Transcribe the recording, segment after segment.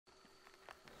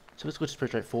So this glitch is pretty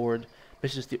straightforward.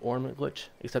 Basically just the ornament glitch,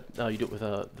 except you do it with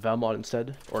the Val mod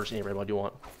instead, or just any raid mod you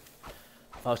want.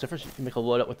 So first you make a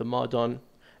loadout with the mods on.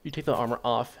 You take the armor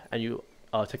off, and you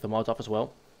take the mods off as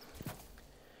well.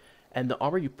 And the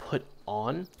armor you put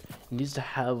on needs to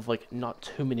have like not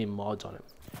too many mods on it.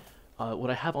 What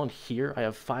I have on here, I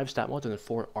have 5 stat mods and then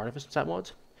 4 artifice stat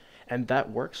mods, and that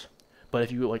works. But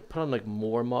if you like put on like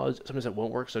more mods, sometimes that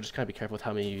won't work. So just kind of be careful with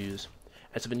how many you use.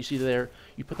 And so then you see there,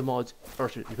 you put the mods, or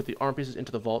sorry, you put the armor pieces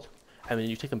into the vault, and then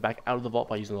you take them back out of the vault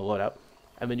by using the loadout,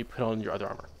 and then you put on your other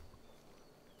armor.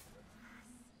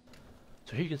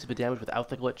 So here you can see the damage without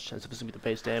the glitch, and so this is going to be the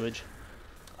base damage.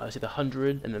 See the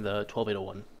 100 and then the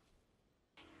 12801.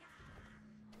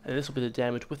 And this will be the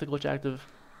damage with the glitch active.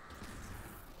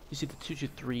 You see the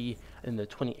 223 and the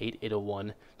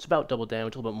 28801. It's about double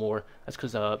damage, a little bit more. That's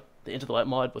because the Into the Light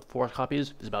mod with 4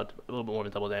 copies is about a little bit more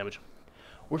than double damage.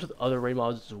 Works with other raid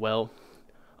mods as well.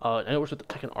 I know it works with the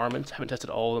tech and armaments. Haven't tested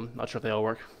all of them. Not sure if they all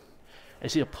work. And you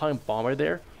see applying bomber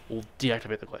there will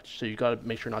deactivate the glitch. So you got to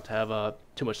make sure not to have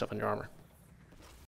too much stuff on your armor.